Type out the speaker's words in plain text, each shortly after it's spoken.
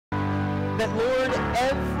that, Lord,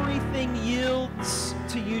 everything yields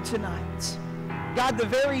to you tonight. God, the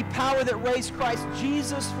very power that raised Christ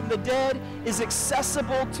Jesus from the dead is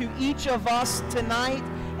accessible to each of us tonight.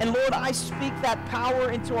 And Lord, I speak that power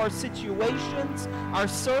into our situations, our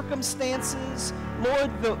circumstances. Lord,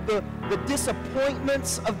 the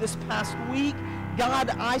disappointments of this past week. God,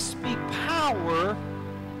 I speak power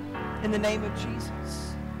in the name of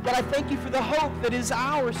Jesus. God, I thank you for the hope that is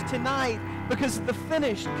ours tonight because of the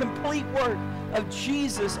finished, complete work of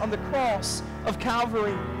Jesus on the cross of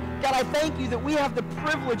Calvary. God, I thank you that we have the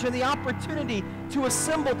privilege and the opportunity to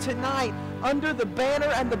assemble tonight under the banner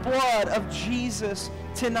and the blood of Jesus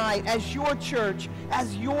tonight as your church,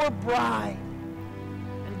 as your bride.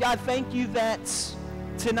 And God, thank you that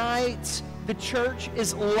tonight the church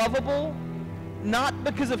is lovable, not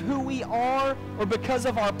because of who we are or because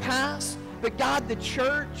of our past, but God, the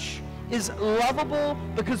church is lovable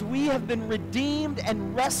because we have been redeemed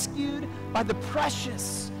and rescued by the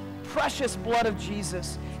precious blood of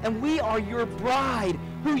Jesus. And we are your bride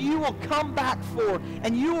who you will come back for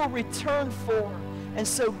and you will return for. And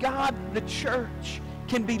so, God, the church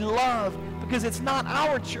can be loved because it's not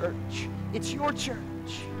our church, it's your church.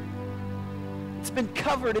 It's been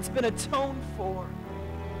covered, it's been atoned for.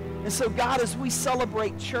 And so, God, as we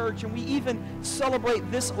celebrate church and we even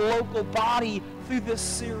celebrate this local body through this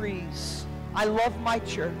series, I love my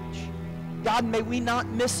church. God, may we not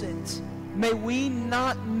miss it. May we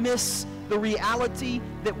not miss the reality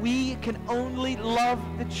that we can only love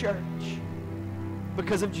the church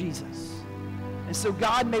because of Jesus. And so,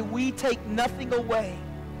 God, may we take nothing away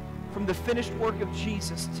from the finished work of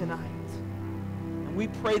Jesus tonight. And we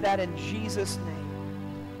pray that in Jesus'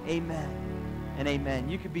 name. Amen and amen.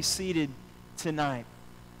 You can be seated tonight.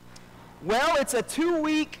 Well, it's a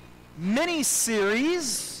 2-week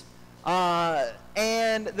mini-series,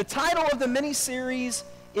 and the title of the mini-series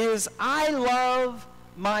is I Love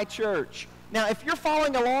My Church. Now, if you're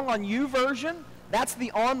following along on YouVersion, that's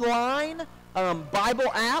the online Bible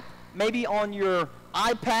app, maybe on your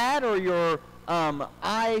iPad or your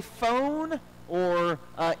iPhone or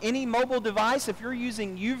any mobile device. If you're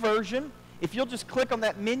using YouVersion, if you'll just click on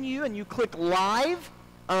that menu and you click live,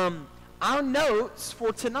 our notes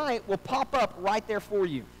for tonight will pop up right there for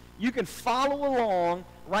you. You can follow along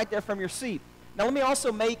right there from your seat. Now, let me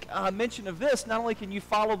also make mention of this. Not only can you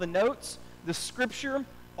follow the notes, the scripture,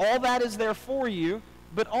 all that is there for you,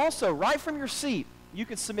 but also right from your seat, you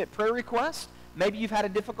can submit prayer requests. Maybe you've had a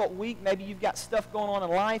difficult week. Maybe you've got stuff going on in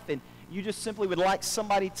life, and you just simply would like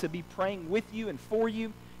somebody to be praying with you and for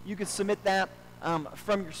you. You can submit that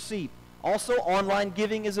from your seat. Also, online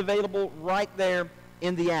giving is available right there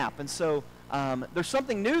in the app. And so there's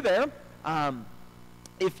something new there.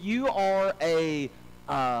 If you are a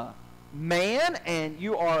man and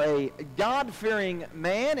you are a God-fearing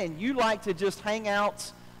man and you like to just hang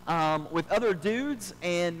out with other dudes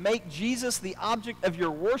and make Jesus the object of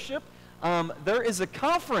your worship, there is a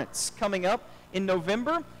conference coming up in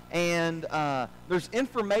November, and there's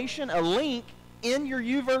information, a link in your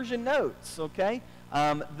YouVersion notes, okay?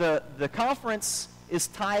 The conference is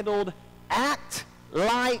titled Act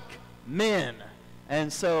Like Men.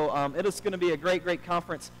 And so it is going to be a great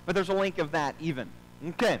conference, but there's a link of that even.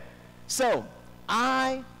 Okay, so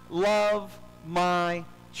I love my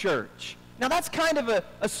church. Now that's kind of a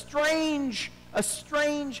strange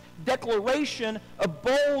declaration, a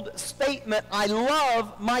bold statement. I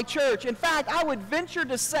love my church. In fact, I would venture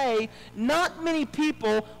to say not many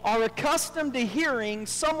people are accustomed to hearing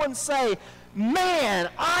someone say, man,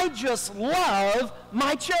 I just love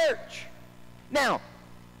my church. Now,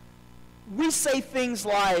 we say things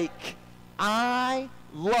like, I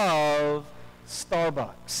love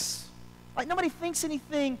Starbucks. Like nobody thinks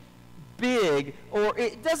anything big, or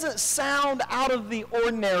it doesn't sound out of the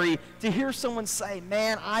ordinary to hear someone say,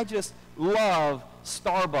 man, I just love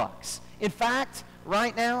Starbucks. In fact,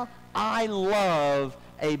 right now, I love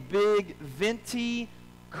a big venti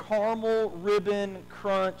caramel ribbon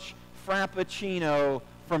crunch frappuccino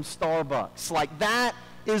from Starbucks. Like that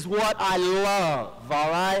is what I love,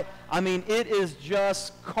 all right? I mean, it is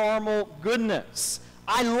just caramel goodness.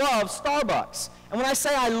 I love Starbucks. And when I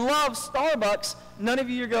say I love Starbucks, none of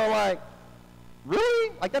you go like,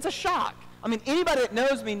 really? Like, that's a shock. I mean, anybody that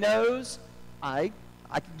knows me knows I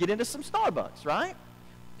can get into some Starbucks, right?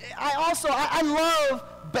 I love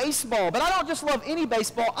baseball, but I don't just love any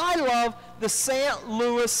baseball. I love the St.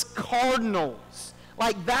 Louis Cardinals.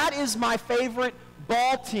 Like, that is my favorite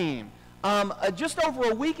ball team. Just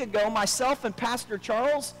over a week ago, myself and Pastor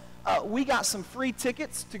Charles, we got some free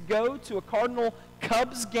tickets to go to a Cardinal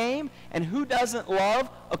Cubs game. And who doesn't love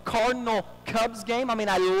a Cardinal Cubs game? I mean,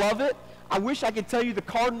 I love it. I wish I could tell you the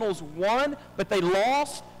Cardinals won, but they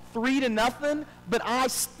lost 3-0, but I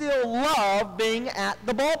still love being at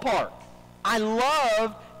the ballpark. I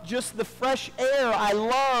love just the fresh air. I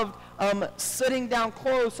loved sitting down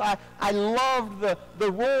close. I loved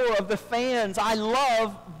the roar of the fans. I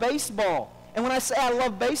love baseball. And when I say I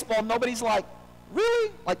love baseball, nobody's like,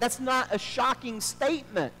 really? Like, that's not a shocking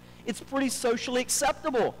statement. It's pretty socially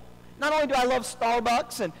acceptable. Not only do I love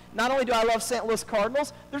Starbucks, and not only do I love St. Louis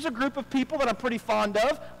Cardinals, there's a group of people that I'm pretty fond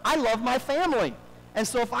of. I love my family. And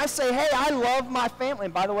so if I say, hey, I love my family,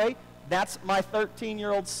 and by the way, that's my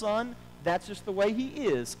 13-year-old son. That's just the way he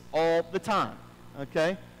is all the time,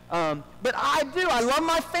 okay? But I do. I love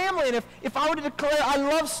my family. And if I were to declare I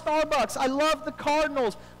love Starbucks, I love the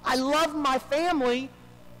Cardinals, I love my family,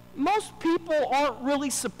 most people aren't really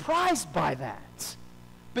surprised by that.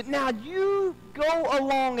 But now you go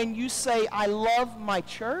along and you say, I love my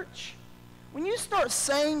church. When you start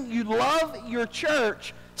saying you love your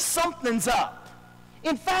church, something's up.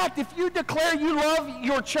 In fact, if you declare you love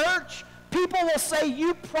your church, people will say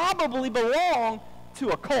you probably belong to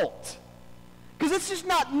a cult. Because it's just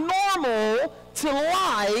not normal to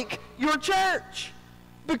like your church.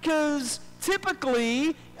 Because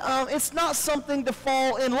typically, it's not something to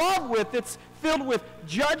fall in love with. It's filled with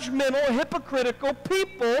judgmental, hypocritical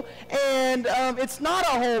people, and it's not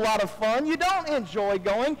a whole lot of fun. You don't enjoy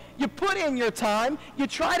going. You put in your time. You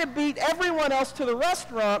try to beat everyone else to the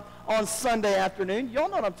restaurant on Sunday afternoon. Y'all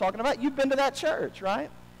know what I'm talking about. You've been to that church, right?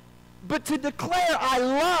 But to declare I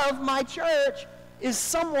love my church is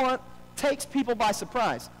somewhat takes people by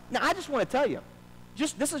surprise. Now, I just want to tell you,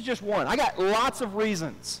 this is just one. I got lots of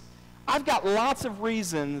reasons. I've got lots of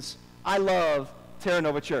reasons I love Terra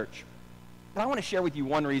Nova Church. But I want to share with you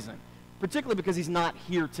one reason, particularly because he's not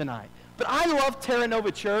here tonight. But I love Terra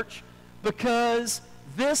Nova Church because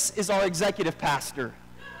this is our executive pastor.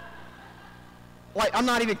 Like, I'm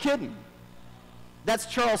not even kidding. That's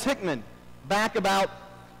Charles Hickman back about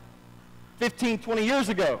 15, 20 years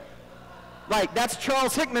ago. Like, that's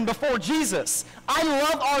Charles Hickman before Jesus. I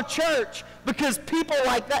love our church because people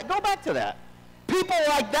like that, go back to that. People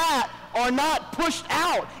like that are not pushed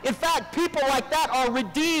out. In fact, people like that are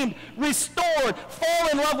redeemed, restored, fall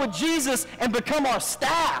in love with Jesus, and become our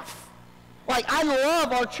staff. Like, I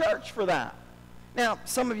love our church for that. Now,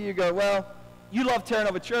 some of you go, well, you love Terra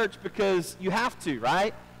Nova Church because you have to,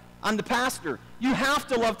 right? I'm the pastor. You have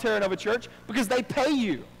to love Terra Nova Church because they pay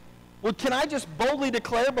you. Well, can I just boldly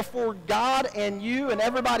declare before God and you and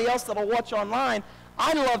everybody else that'll watch online,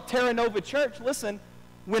 I love Terra Nova Church. Listen,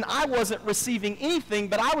 when I wasn't receiving anything,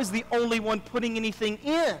 but I was the only one putting anything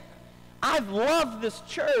in. I've loved this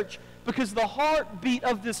church because the heartbeat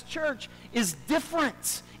of this church is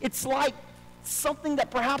different. It's like something that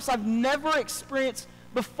perhaps I've never experienced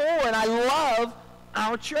before, and I love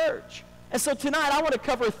our church. And so tonight I want to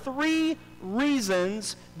cover 3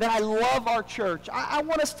 reasons that I love our church. I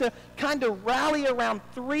want us to kind of rally around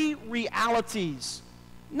 3 realities.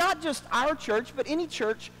 Not just our church, but any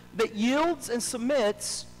church that yields and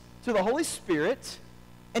submits to the Holy Spirit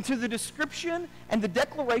and to the description and the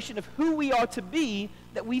declaration of who we are to be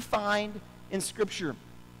that we find in Scripture.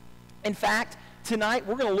 In fact, tonight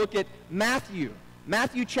we're going to look at Matthew.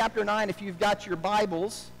 Matthew chapter 9, if you've got your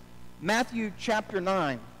Bibles. Matthew chapter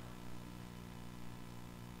 9.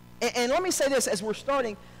 And let me say this as we're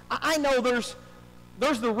starting. I know there's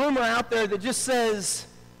the rumor out there that just says,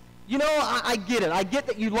 you know, I get it. I get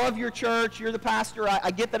that you love your church. You're the pastor.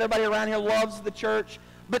 I get that everybody around here loves the church.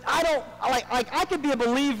 But I don't, I could be a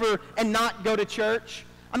believer and not go to church.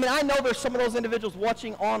 I mean, I know there's some of those individuals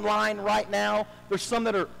watching online right now. There's some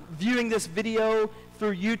that are viewing this video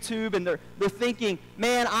through YouTube, and they're thinking,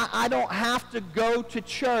 man, I don't have to go to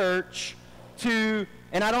church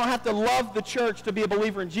and I don't have to love the church to be a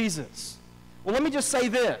believer in Jesus. Well, let me just say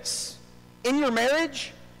this. In your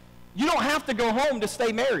marriage, you don't have to go home to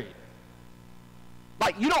stay married.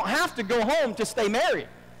 Like, you don't have to go home to stay married.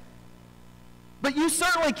 But you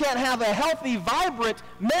certainly can't have a healthy, vibrant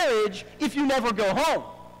marriage if you never go home.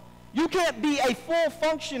 You can't be a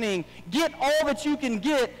full-functioning, get all that you can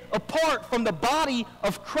get apart from the body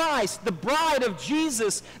of Christ, the bride of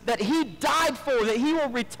Jesus that he died for, that he will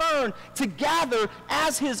return to gather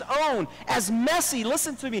as his own. As messy,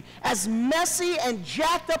 listen to me, as messy and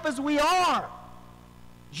jacked up as we are,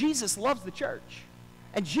 Jesus loves the church.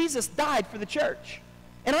 And Jesus died for the church.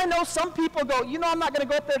 And I know some people go, you know, I'm not going to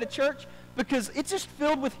go up there to church because it's just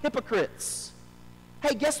filled with hypocrites.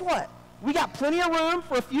 Hey, guess what? We got plenty of room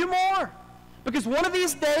for a few more. Because one of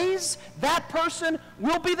these days, that person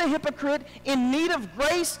will be the hypocrite in need of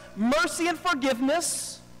grace, mercy, and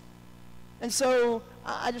forgiveness. And so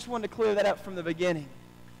I just wanted to clear that up from the beginning.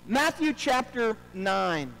 Matthew chapter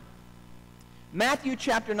 9. Matthew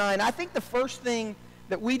chapter 9. I think the first thing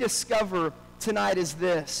that we discover tonight is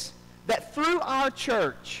this, that through our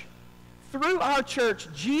church,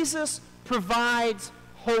 Jesus provides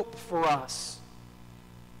hope for us.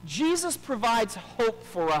 Jesus provides hope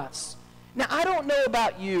for us. Now, I don't know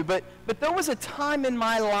about you, but there was a time in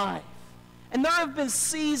my life, and there have been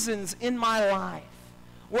seasons in my life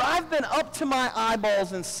where I've been up to my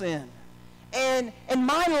eyeballs in sin. And in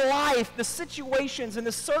my life, the situations and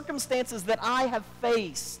the circumstances that I have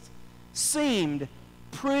faced seemed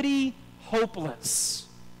pretty hopeless.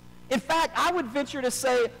 In fact, I would venture to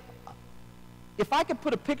say, if I could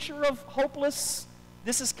put a picture of hopeless,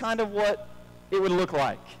 this is kind of what it would look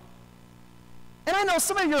like. And I know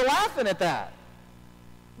some of you are laughing at that.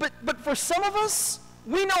 But for some of us,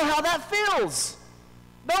 we know how that feels,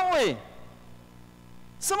 don't we?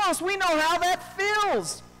 Some of us, we know how that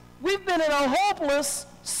feels. We've been in a hopeless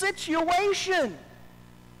situation.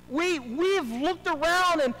 We've looked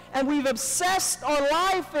around and we've obsessed our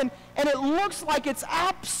life, and it looks like it's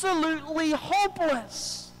absolutely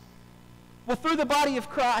hopeless. Well, through the body of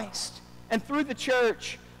Christ and through the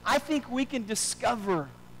church, I think we can discover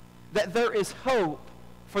that there is hope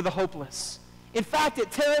for the hopeless. In fact,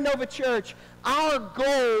 at Terra Nova Church, our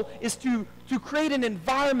goal is to create an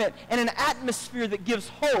environment and an atmosphere that gives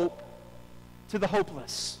hope to the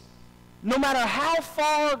hopeless, no matter how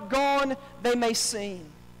far gone they may seem.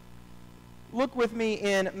 Look with me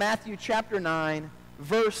in Matthew chapter 9,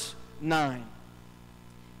 verse 9.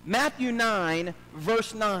 Matthew 9,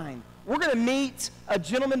 verse 9. We're going to meet a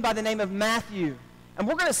gentleman by the name of Matthew. And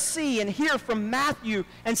we're going to see and hear from Matthew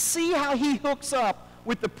and see how he hooks up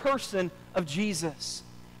with the person of Jesus.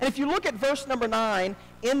 And if you look at verse number 9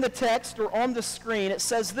 in the text or on the screen, it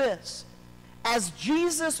says this: As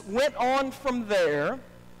Jesus went on from there,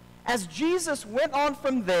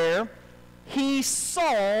 he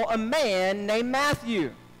saw a man named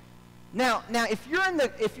Matthew. Now, if you're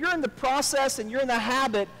in the process and you're in the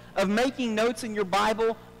habit of making notes in your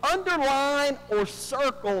Bible, underline or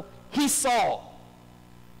circle he saw.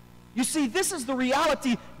 You see, this is the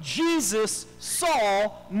reality. Jesus saw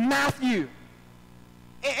Matthew.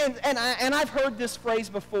 And I've heard this phrase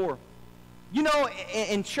before. You know,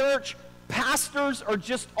 in church, pastors are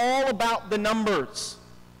just all about the numbers.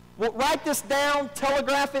 Well, write this down,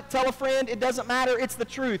 telegraph it, tell a friend, it doesn't matter, it's the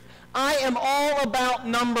truth. I am all about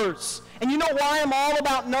numbers. And you know why I'm all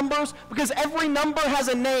about numbers? Because every number has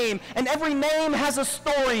a name, and every name has a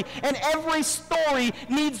story, and every story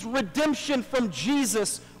needs redemption from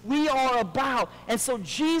Jesus. We are about. And so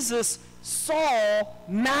Jesus saw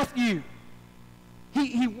Matthew.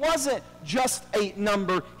 He wasn't just a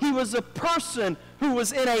number. He was a person who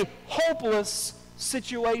was in a hopeless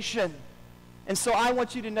situation. And so I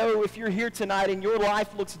want you to know, if you're here tonight and your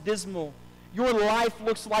life looks dismal, your life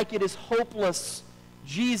looks like it is hopeless,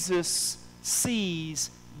 Jesus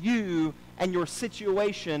sees you and your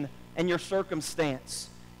situation and your circumstance.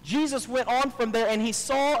 Jesus went on from there, and he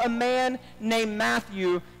saw a man named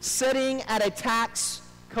Matthew sitting at a tax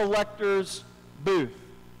collector's booth.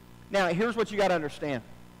 Now, here's what you got to understand.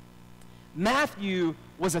 Matthew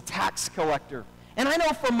was a tax collector. And I know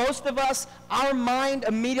for most of us, our mind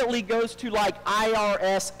immediately goes to like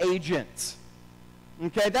IRS agents.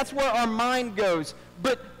 Okay, that's where our mind goes.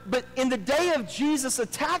 But in the day of Jesus, a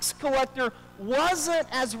tax collector wasn't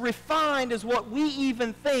as refined as what we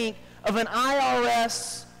even think of an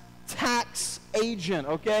IRS tax agent,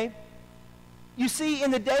 okay? You see,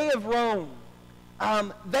 in the day of Rome,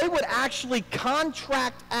 they would actually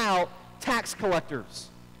contract out tax collectors.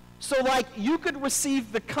 So like you could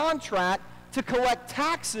receive the contract to collect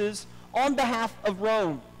taxes on behalf of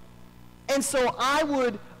Rome. And so I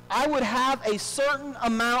would have a certain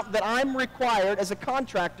amount that I'm required as a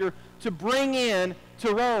contractor to bring in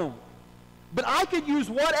to Rome. But I could use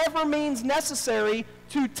whatever means necessary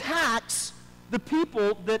to tax the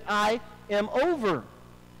people that I am over,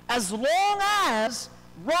 as long as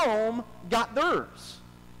Rome got theirs.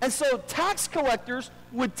 And so tax collectors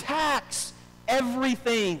would tax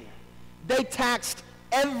everything. They taxed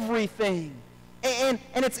everything. And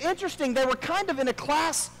it's interesting, they were kind of in a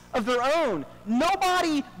class of their own.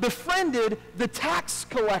 Nobody befriended the tax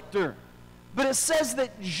collector. But it says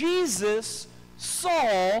that Jesus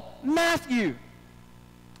saw Matthew.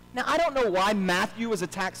 Now, I don't know why Matthew was a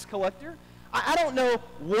tax collector. I don't know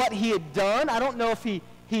what he had done. I don't know if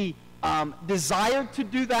he desired to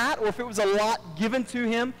do that or if it was a lot given to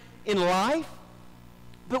him in life.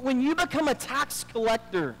 But when you become a tax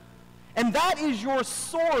collector, and that is your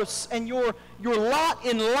source and your lot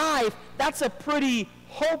in life, that's a pretty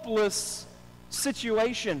hopeless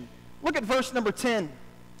situation. Look at verse number 10.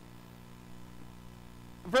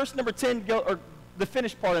 verse number 10, or the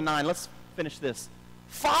finished part of 9. Let's finish this.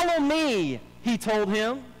 Follow me, he told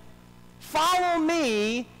him. Follow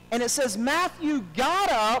me. And it says Matthew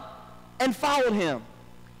got up and followed him.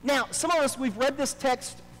 Now, some of us, we've read this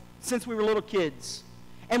text since we were little kids,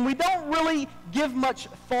 and we don't really give much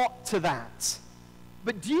thought to that.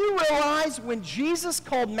 But do you realize when Jesus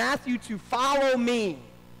called Matthew to follow me,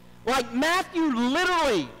 like Matthew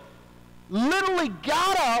literally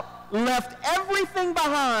got up, left everything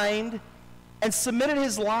behind, and submitted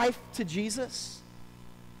his life to Jesus?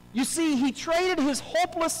 You see, he traded his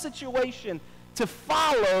hopeless situation to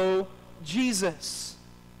follow Jesus.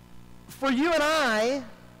 For you and I,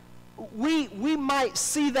 we might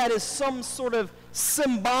see that as some sort of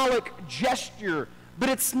symbolic gesture, but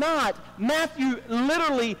it's not. Matthew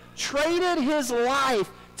literally traded his life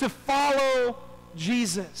to follow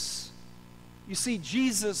Jesus. You see,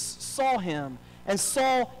 Jesus saw him and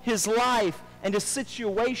saw his life and his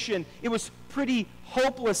situation. It was pretty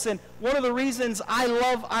hopeless. And one of the reasons I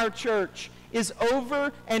love our church is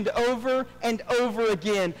over and over and over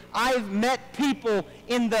again, I've met people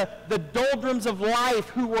in the doldrums of life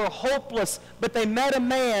who were hopeless, but they met a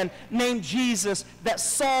man named Jesus that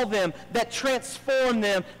saw them, that transformed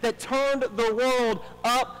them, that turned the world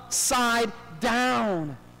upside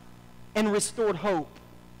down and restored hope.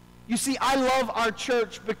 You see, I love our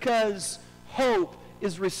church because hope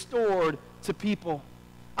is restored to people.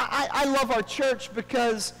 I love our church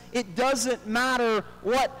because it doesn't matter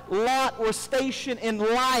what lot or station in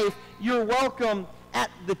life, you're welcome at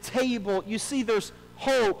the table. You see, there's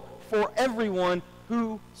hope for everyone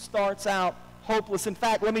who starts out hopeless. In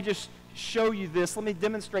fact, let me just show you this. Let me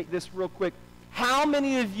demonstrate this real quick. How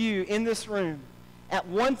many of you in this room, at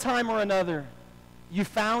one time or another, you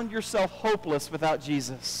found yourself hopeless without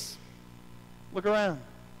Jesus? Look around.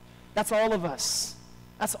 That's all of us.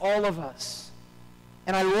 That's all of us.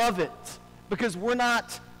 And I love it because we're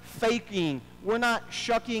not faking. We're not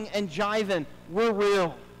shucking and jiving. We're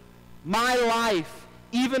real. My life,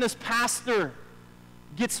 even as pastor,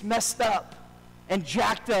 gets messed up and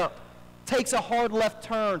jacked up, takes a hard left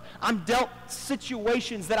turn. I'm dealt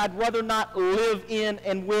situations that I'd rather not live in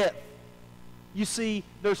and with. You see,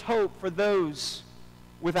 there's hope for those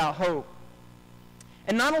without hope.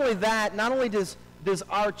 And not only that, not only does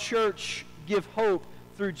our church give hope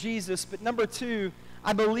through Jesus, but number two,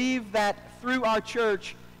 I believe that through our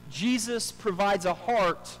church, Jesus provides a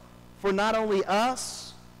heart for not only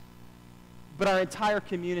us, but our entire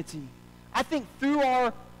community. I think through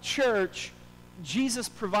our church, Jesus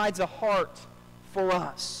provides a heart for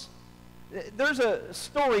us. There's a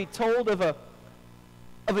story told of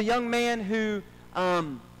a young man who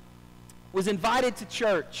was invited to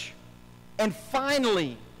church, and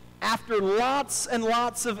finally, after lots and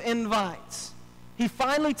lots of invites, he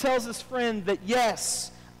finally tells his friend that,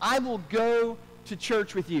 yes, I will go to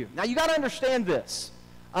church with you. Now, you got to understand this.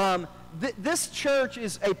 This church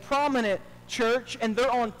is a prominent church, and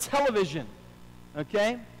they're on television,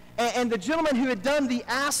 okay? And the gentleman who had done the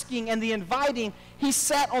asking and the inviting, he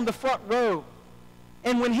sat on the front row.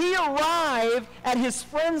 And when he arrived at his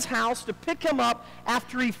friend's house to pick him up,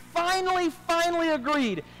 after he finally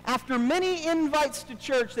agreed, after many invites to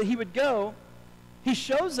church that he would go, he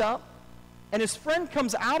shows up, and his friend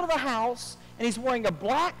comes out of the house, and he's wearing a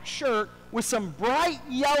black shirt with some bright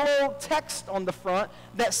yellow text on the front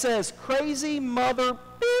that says, "Crazy mother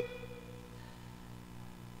beep."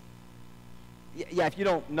 Yeah, if you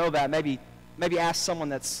don't know that, maybe ask someone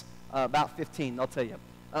that's about 15. They'll tell you.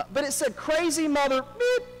 But it said, "Crazy mother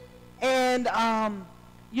beep." And,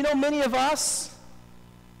 many of us,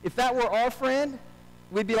 if that were our friend,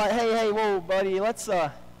 we'd be like, hey, whoa, buddy, let's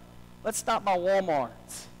stop by Walmart.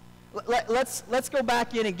 Let's go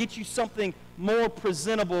back in and get you something more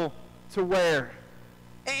presentable to wear.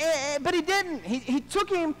 But he didn't. He took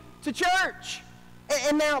him to church.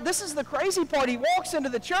 And now this is the crazy part. He walks into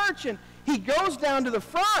the church and he goes down to the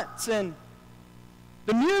front and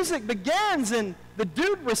the music begins and the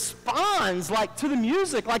dude responds to the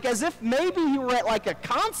music like as if maybe he were at a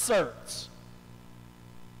concert.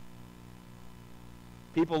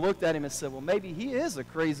 People looked at him and said, well, maybe he is a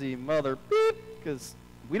crazy mother beep, because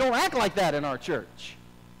we don't act like that in our church.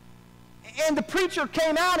 And the preacher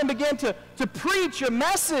came out and began to preach a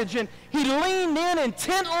message, and he leaned in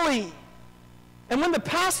intently. And when the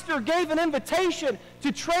pastor gave an invitation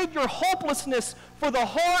to trade your hopelessness for the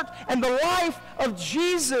heart and the life of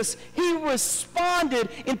Jesus, he responded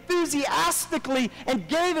enthusiastically and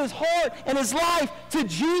gave his heart and his life to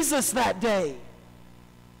Jesus that day.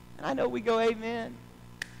 And I know we go, amen.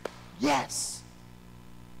 Yes.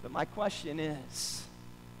 But my question is,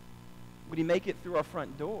 would he make it through our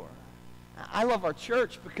front door? I love our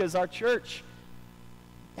church because our church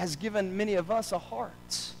has given many of us a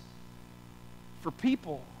heart for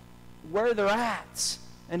people, where they're at,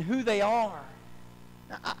 and who they are.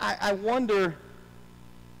 I wonder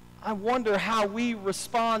how we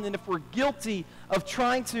respond, and if we're guilty of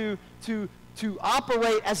trying to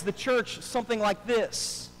operate as the church something like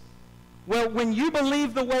this. Well, when you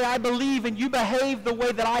believe the way I believe and you behave the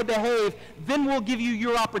way that I behave, then we'll give you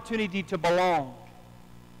your opportunity to belong.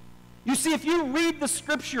 You see, if you read the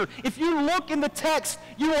Scripture, if you look in the text,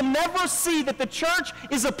 you will never see that the church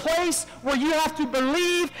is a place where you have to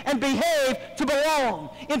believe and behave to belong.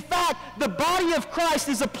 In fact, the body of Christ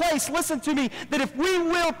is a place, listen to me, that if we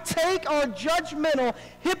will take our judgmental,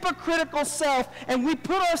 hypocritical self and we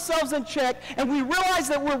put ourselves in check and we realize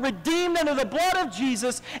that we're redeemed under the blood of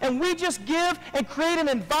Jesus and we just give and create an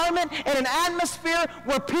environment and an atmosphere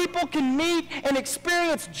where people can meet and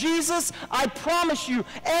experience Jesus, I promise you,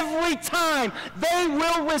 every time they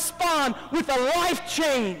will respond with a life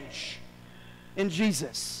change in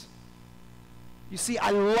Jesus. You see,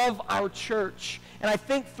 I love our church, and I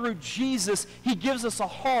think through Jesus, he gives us a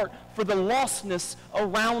heart for the lostness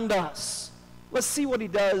around us. Let's see what he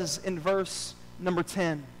does in verse number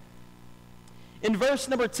 10. In verse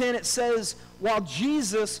number 10, it says, while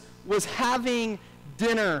Jesus was having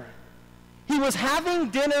dinner, he was having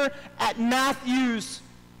dinner at Matthew's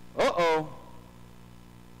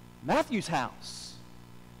house.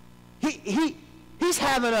 He's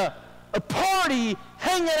having a party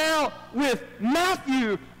hanging out with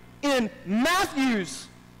Matthew in Matthew's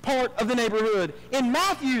part of the neighborhood. In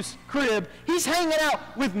Matthew's crib, he's hanging out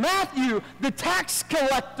with Matthew, the tax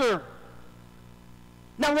collector.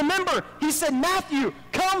 Now remember, he said, Matthew,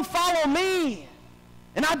 come follow me.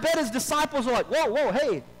 And I bet his disciples are like, whoa,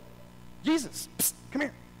 hey, Jesus, psst, come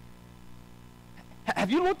here.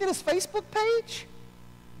 Have you looked at his Facebook page?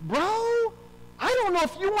 Bro, I don't know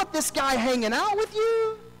if you want this guy hanging out with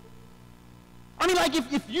you. I mean, like,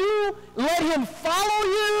 if you let him follow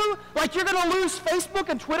you, like, you're going to lose Facebook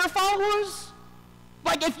and Twitter followers?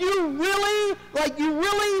 Like, if you really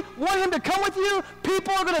want him to come with you,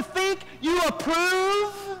 people are going to think you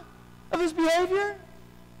approve of his behavior?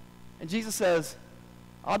 And Jesus says,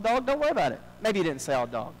 odd dog, don't worry about it. Maybe he didn't say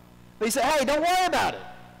odd dog. But he said, hey, don't worry about it.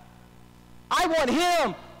 I want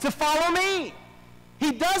him to follow me.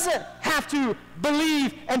 He doesn't have to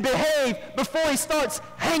believe and behave before he starts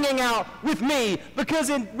hanging out with me. Because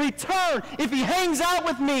in return, if he hangs out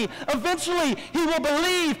with me, eventually he will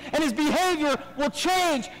believe and his behavior will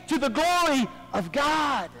change to the glory of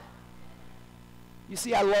God. You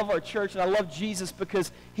see, I love our church and I love Jesus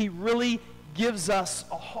because he really gives us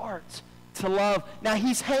a heart to love. Now,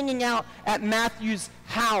 he's hanging out at Matthew's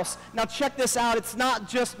house. Now, check this out. It's not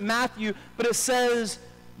just Matthew, but it says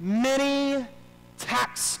many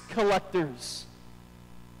tax collectors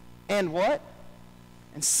and what?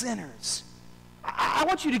 And sinners. I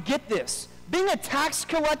want you to get this. Being a tax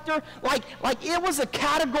collector, like it was a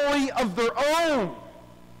category of their own.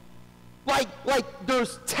 Like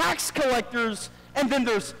there's tax collectors and then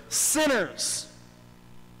there's sinners.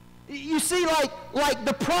 You see, like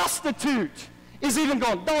the prostitute is even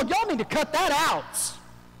going, dog, y'all need to cut that out.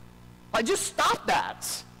 Like, just stop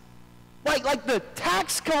that. Like the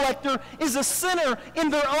tax collector is a sinner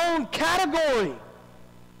in their own category.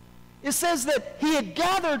 It says that he had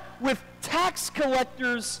gathered with tax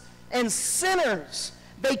collectors and sinners.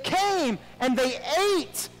 They came and they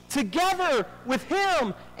ate together with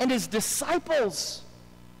him and his disciples.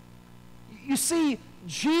 You see,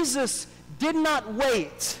 Jesus did not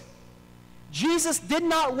wait. Jesus did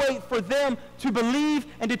not wait for them to believe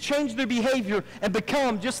and to change their behavior and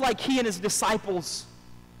become just like he and his disciples.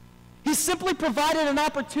 He simply provided an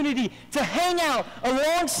opportunity to hang out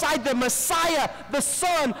alongside the Messiah, the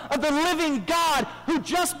Son of the living God, who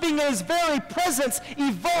just being in his very presence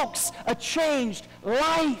evokes a changed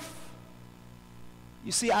life.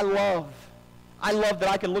 You see, I love that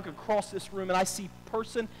I can look across this room and I see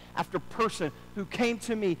person after person who came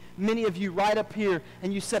to me, many of you right up here,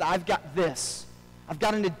 and you said, I've got this. I've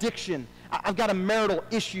got an addiction. I've got a marital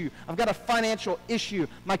issue. I've got a financial issue.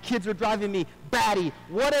 My kids are driving me batty.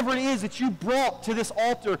 Whatever it is that you brought to this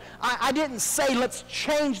altar, I didn't say let's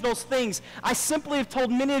change those things. I simply have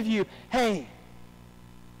told many of you, hey,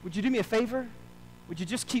 would you do me a favor? Would you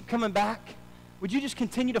just keep coming back? Would you just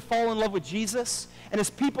continue to fall in love with Jesus? And as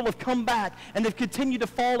people have come back and they've continued to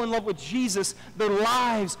fall in love with Jesus, their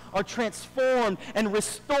lives are transformed and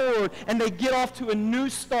restored, and they get off to a new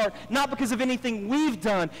start, not because of anything we've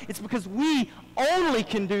done. It's because we only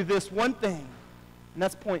can do this one thing, and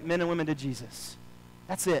that's point men and women to Jesus.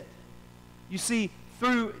 That's it. You see,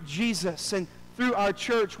 through Jesus and through our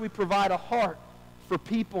church, we provide a heart for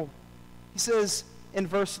people. He says in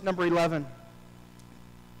verse number 11,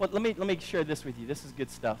 well, let me share this with you. This is good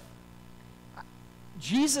stuff.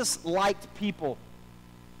 Jesus liked people.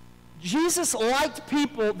 Jesus liked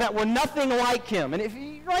people that were nothing like him. And if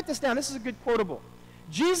you write this down, this is a good quotable.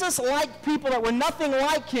 Jesus liked people that were nothing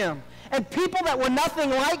like him. And people that were nothing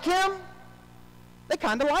like him, they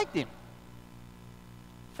kind of liked him.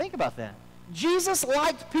 Think about that. Jesus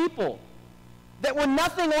liked people that were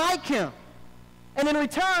nothing like him. And in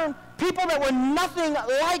return, people that were nothing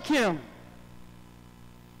like him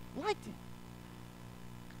liked him.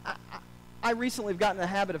 I recently have gotten in the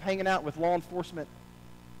habit of hanging out with law enforcement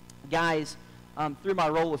guys through my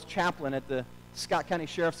role as chaplain at the Scott County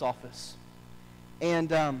Sheriff's Office.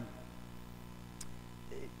 And about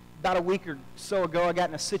a week or so ago, I got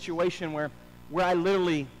in a situation where I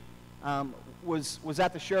literally was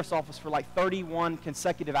at the sheriff's office for like 31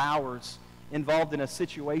 consecutive hours involved in a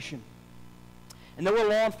situation. And there were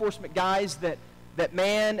law enforcement guys that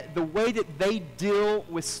man, the way that they deal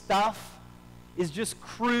with stuff is just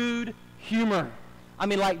crude humor. I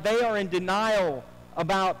mean, like, they are in denial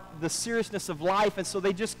about the seriousness of life, and so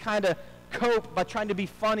they just kind of cope by trying to be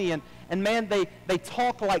funny. And man, they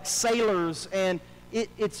talk like sailors, and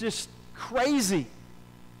it's just crazy.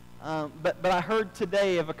 But I heard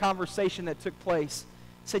today of a conversation that took place.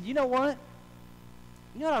 Said, you know what?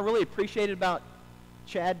 You know what I really appreciated about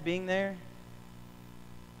Chad being there?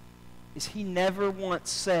 Is he never once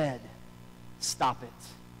said, stop it.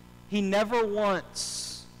 He never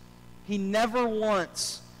once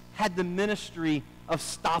had the ministry of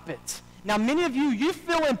stop it. Now, many of you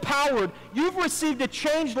feel empowered. You've received a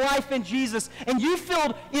changed life in Jesus, and you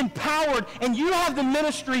feel empowered, and you have the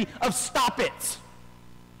ministry of stop it.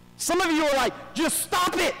 Some of you are like, just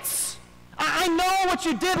stop it. I know what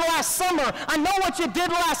you did last summer. I know what you did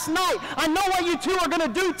last night. I know what you two are going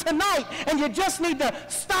to do tonight, and you just need to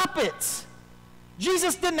stop it.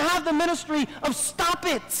 Jesus didn't have the ministry of stop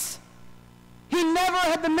it. He never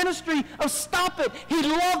had the ministry of stop it. He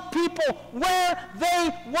loved people where they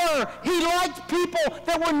were. He liked people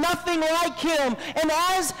that were nothing like him. And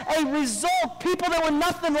as a result, people that were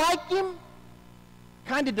nothing like him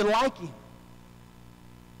kind of did like him.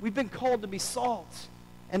 We've been called to be salt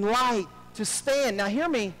and light, to stand. Now hear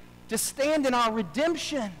me, to stand in our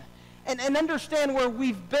redemption and understand where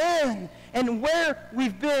we've been and where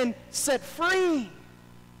we've been set free.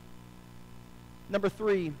 Number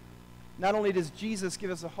 3, not only does Jesus give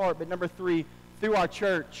us a heart, but number 3, through our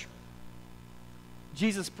church,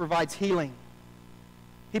 Jesus provides healing.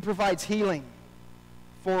 He provides healing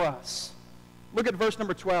for us. Look at verse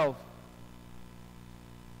number 12.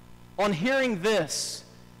 On hearing this,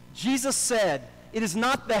 Jesus said, it is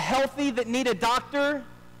not the healthy that need a doctor,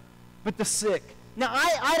 but the sick. Now,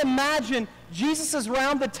 I imagine Jesus is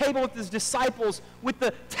around the table with his disciples, with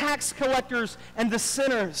the tax collectors and the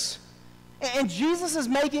sinners. And Jesus is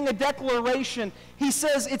making a declaration. He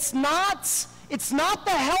says, it's not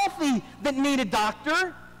the healthy that need a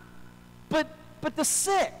doctor, but the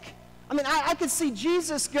sick. I mean, I could see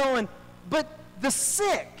Jesus going, but the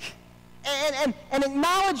sick. And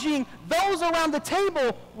acknowledging those around the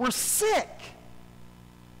table were sick.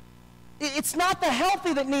 It's not the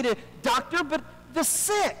healthy that need a doctor, but the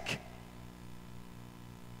sick.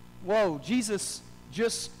 Whoa, Jesus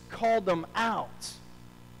just called them out.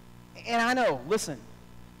 And I know, listen,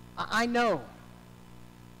 I know.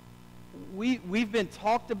 We've been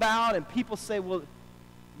talked about, and people say, well,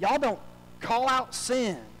 y'all don't call out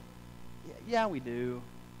sin. Yeah, we do.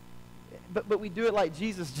 But we do it like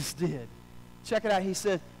Jesus just did. Check it out. He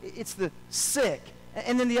said, it's the sick.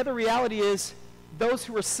 And then the other reality is, those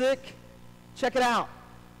who are sick, check it out.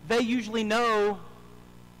 They usually know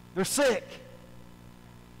they're sick.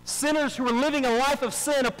 Sinners who are living a life of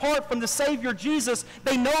sin apart from the Savior Jesus,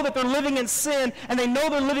 they know that they're living in sin, and they know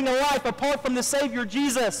they're living a life apart from the Savior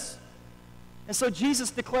Jesus. And so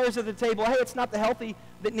Jesus declares at the table, hey, it's not the healthy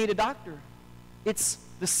that need a doctor. It's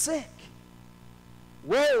the sick.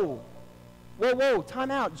 Whoa,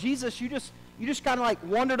 time out. Jesus, you just kind of like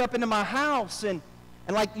wandered up into my house, and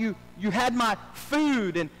like you had my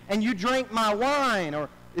food, and you drank my wine, or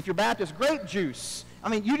if you're Baptist, grape juice. I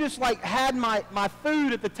mean, you just like had my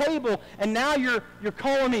food at the table, and now you're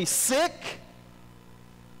calling me sick?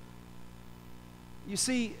 You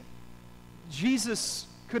see, Jesus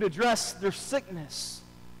could address their sickness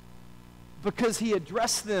because he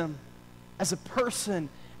addressed them as a person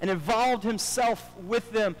and involved himself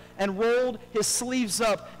with them and rolled his sleeves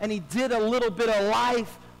up, and he did a little bit of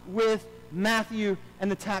life with Matthew and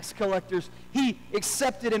the tax collectors. He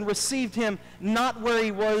accepted and received him not where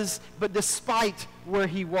he was, but despite where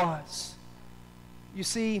he was. You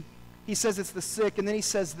see, he says it's the sick, and then he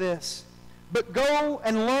says this, but go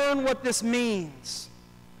and learn what this means.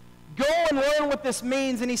 Go and learn what this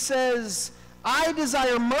means. And he says, I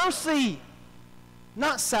desire mercy,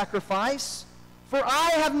 not sacrifice, for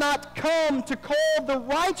I have not come to call the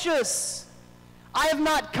righteous. I have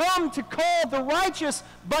not come to call the righteous,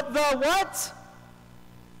 but the what?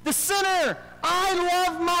 The sinner. I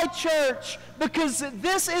love my church because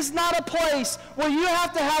this is not a place where you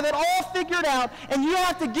have to have it all figured out and you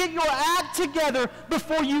have to get your act together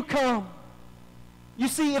before you come. You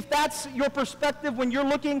see, if that's your perspective when you're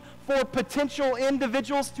looking for potential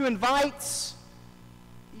individuals to invite,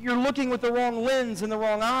 you're looking with the wrong lens and the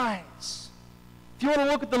wrong eyes. If you want to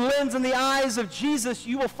look at the lens and the eyes of Jesus,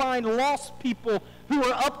 you will find lost people who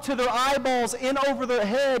are up to their eyeballs in over their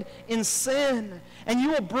head in sin. And you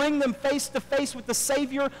will bring them face to face with the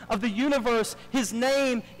Savior of the universe. His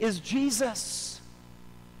name is Jesus.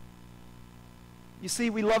 You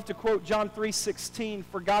see, we love to quote John 3:16,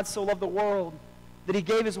 for God so loved the world that he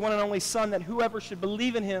gave his one and only Son, that whoever should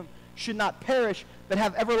believe in him should not perish, but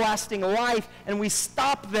have everlasting life. And we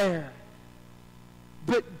stop there.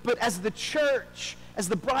 But as the church, as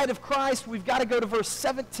the bride of Christ, we've got to go to verse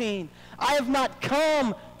 17. I have not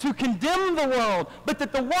come to condemn the world, but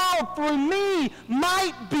that the world through me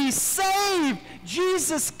might be saved.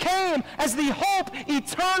 Jesus came as the hope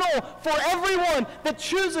eternal for everyone that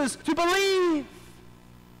chooses to believe.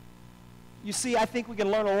 You see, I think we can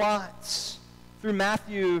learn a lot through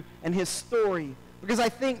Matthew and his story, because I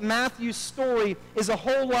think Matthew's story is a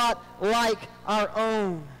whole lot like our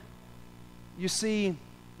own. You see,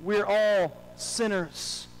 we're all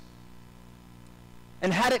sinners.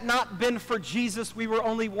 And had it not been for Jesus, we were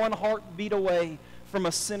only one heartbeat away from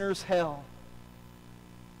a sinner's hell.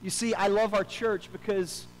 You see, I love our church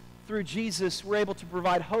because through Jesus, we're able to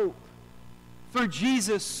provide hope. Through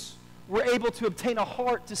Jesus, we're able to obtain a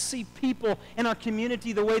heart to see people in our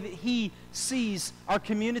community the way that he sees our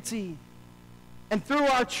community. And through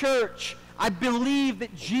our church, I believe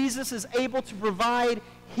that Jesus is able to provide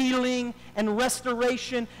healing and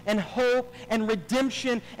restoration and hope and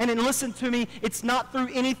redemption. And then listen to me, it's not through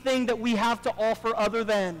anything that we have to offer other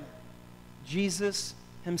than Jesus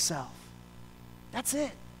himself. That's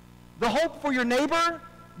it. The hope for your neighbor,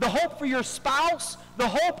 the hope for your spouse, the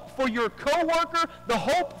hope for your coworker, the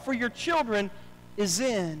hope for your children is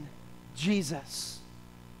in Jesus.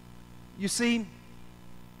 You see,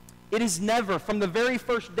 it is never, from the very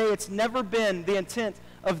first day, it's never been the intent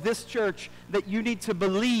of this church that you need to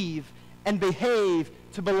believe and behave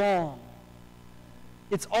to belong.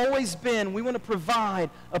 It's always been, we want to provide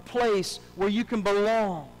a place where you can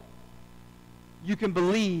belong, you can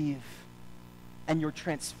believe, and you're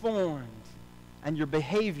transformed, and your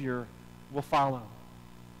behavior will follow.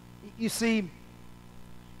 You see,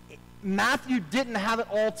 Matthew didn't have it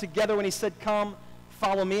all together when he said, come,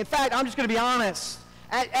 follow me. In fact, I'm just going to be honest.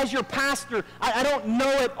 As your pastor, I don't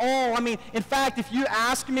know it all. I mean, in fact, if you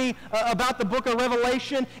ask me about the book of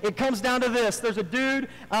Revelation, it comes down to this. There's a dude,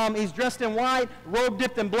 he's dressed in white, robe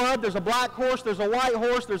dipped in blood. There's a black horse, there's a white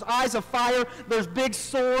horse, there's eyes of fire, there's big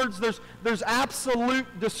swords, there's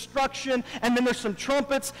absolute destruction, and then there's some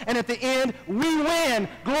trumpets, and at the end, we win.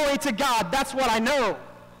 Glory to God. That's what I know.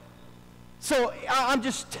 So I'm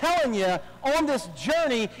just telling you, on this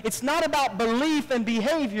journey, it's not about belief and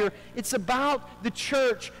behavior. It's about the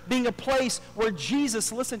church being a place where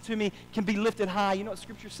Jesus, listen to me, can be lifted high. You know what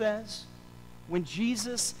Scripture says? When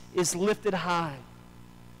Jesus is lifted high,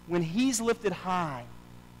 when he's lifted high,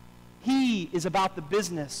 he is about the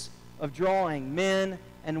business of drawing men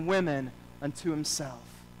and women unto himself.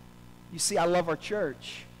 You see, I love our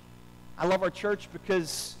church. I love our church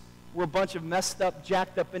because we're a bunch of messed up,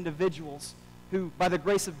 jacked up individuals who, by the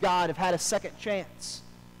grace of God, have had a second chance,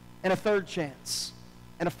 and a third chance,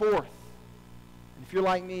 and a fourth. And if you're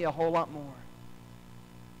like me, a whole lot more.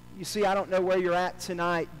 You see, I don't know where you're at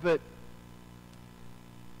tonight, but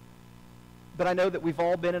I know that we've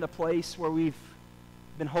all been in a place where we've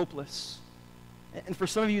been hopeless. And for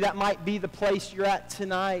some of you, that might be the place you're at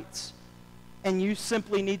tonight, and you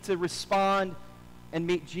simply need to respond and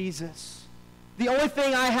meet Jesus. The only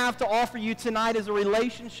thing I have to offer you tonight is a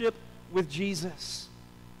relationship with Jesus.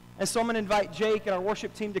 And so I'm going to invite Jake and our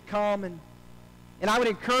worship team to come, and I would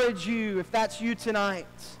encourage you, if that's you tonight,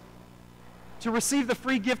 to receive the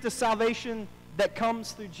free gift of salvation that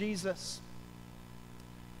comes through Jesus.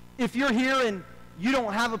 If you're here and you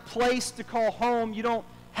don't have a place to call home, you don't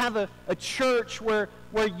have a church where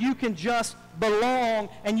you can just belong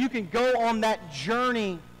and you can go on that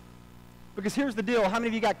journey. Because here's the deal. How many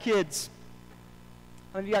of you got kids?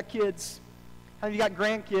 How many of you got kids? How many of you got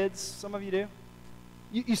grandkids? Some of you do.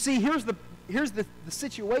 You see, here's here's the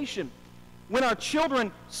situation. When our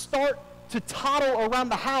children start to toddle around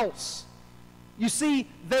the house, you see,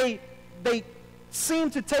 they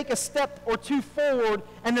seem to take a step or two forward,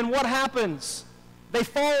 and then what happens? They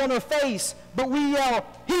fall on their face, but we yell,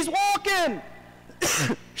 "He's walking!"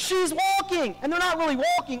 "She's walking!" And they're not really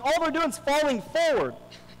walking. All they're doing is falling forward,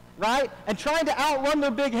 right? And trying to outrun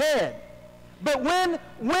their big head. But when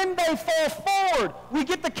they fall forward, we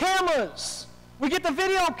get the cameras. We get the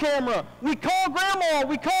video camera. We call grandma.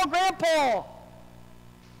 We call grandpa.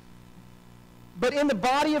 But in the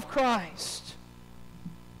body of Christ,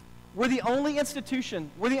 we're the only institution,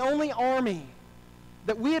 we're the only army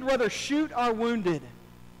that we'd rather shoot our wounded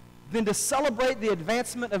than to celebrate the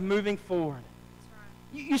advancement of moving forward.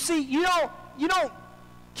 You see, you don't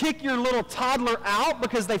kick your little toddler out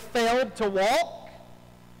because they failed to walk.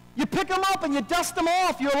 You pick them up and you dust them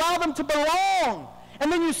off. You allow them to belong.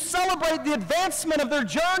 And then you celebrate the advancement of their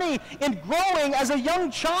journey in growing as a young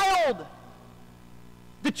child.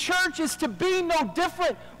 The church is to be no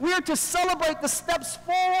different. We are to celebrate the steps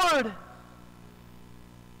forward.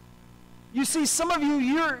 You see, some of you,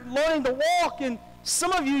 you're learning to walk, and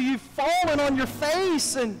some of you, you've fallen on your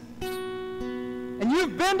face, and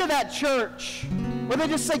you've been to that church where they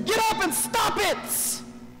just say, "Get up and stop it."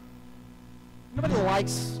 Nobody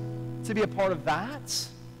likes to be a part of that.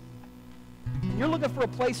 And you're looking for a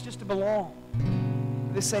place just to belong.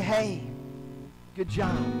 They say, "Hey, good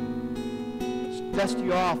job. Just dust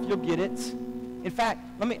you off. You'll get it. In fact,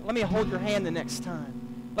 let me hold your hand the next time.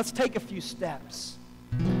 Let's take a few steps."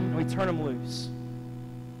 And we turn them loose.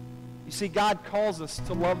 You see, God calls us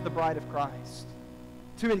to love the bride of Christ,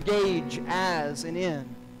 to engage as and in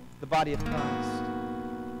the body of Christ.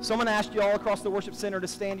 So I'm going to ask you all across the worship center to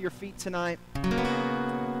stand to your feet tonight.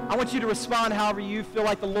 I want you to respond however you feel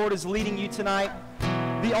like the Lord is leading you tonight.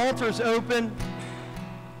 The altar's open.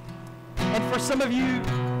 And for some of you,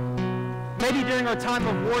 maybe during our time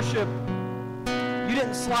of worship, you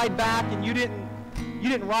didn't slide back and you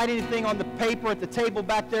didn't write anything on the paper at the table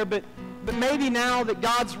back there, but maybe now that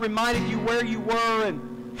God's reminded you where you were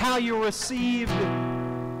and how you were received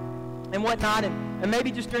and whatnot, and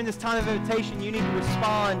maybe just during this time of invitation, you need to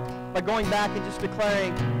respond by going back and just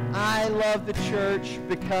declaring, "I love the church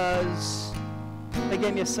because they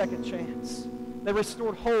gave me a second chance. They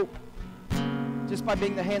restored hope just by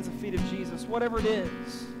being the hands and feet of Jesus," whatever it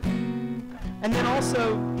is. And then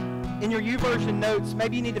also, in your YouVersion notes,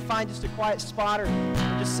 maybe you need to find just a quiet spot or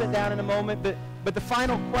just sit down in a moment, but the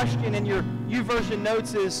final question in your YouVersion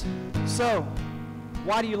notes is, so,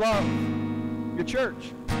 why do you love your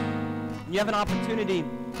church? And you have an opportunity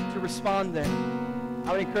to respond then.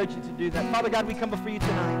 I would encourage you to do that. Father God, we come before you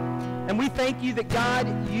tonight, and we thank you that, God,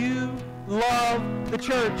 you love the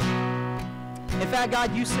church. In fact,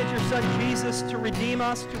 God, you sent your son Jesus to redeem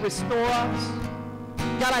us, to restore us.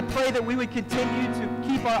 God, I pray that we would continue to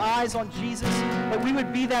keep our eyes on Jesus, that we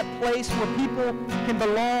would be that place where people can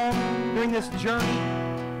belong during this journey.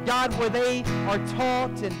 God, where they are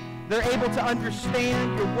taught and they're able to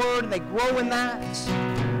understand your word and they grow in that.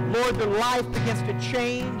 Lord, their life begins to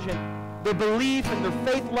change and their belief and their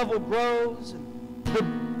faith level grows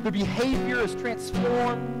and their behavior is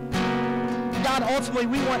transformed. God, ultimately,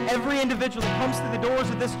 we want every individual that comes through the doors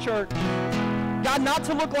of this church, God, not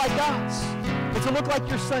to look like us, but to look like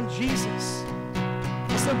your son, Jesus.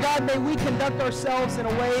 And so, God, may we conduct ourselves in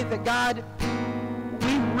a way that, God,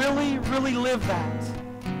 we really, really live that.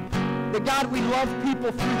 That, God, we love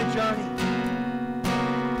people through the journey.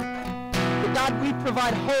 That, God, we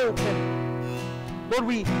provide hope. And, Lord,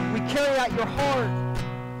 we carry out your heart.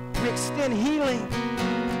 We extend healing.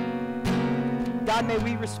 God, may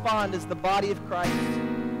we respond as the body of Christ.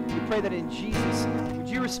 We pray that in Jesus' name. Would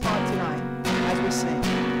you respond tonight as we sing?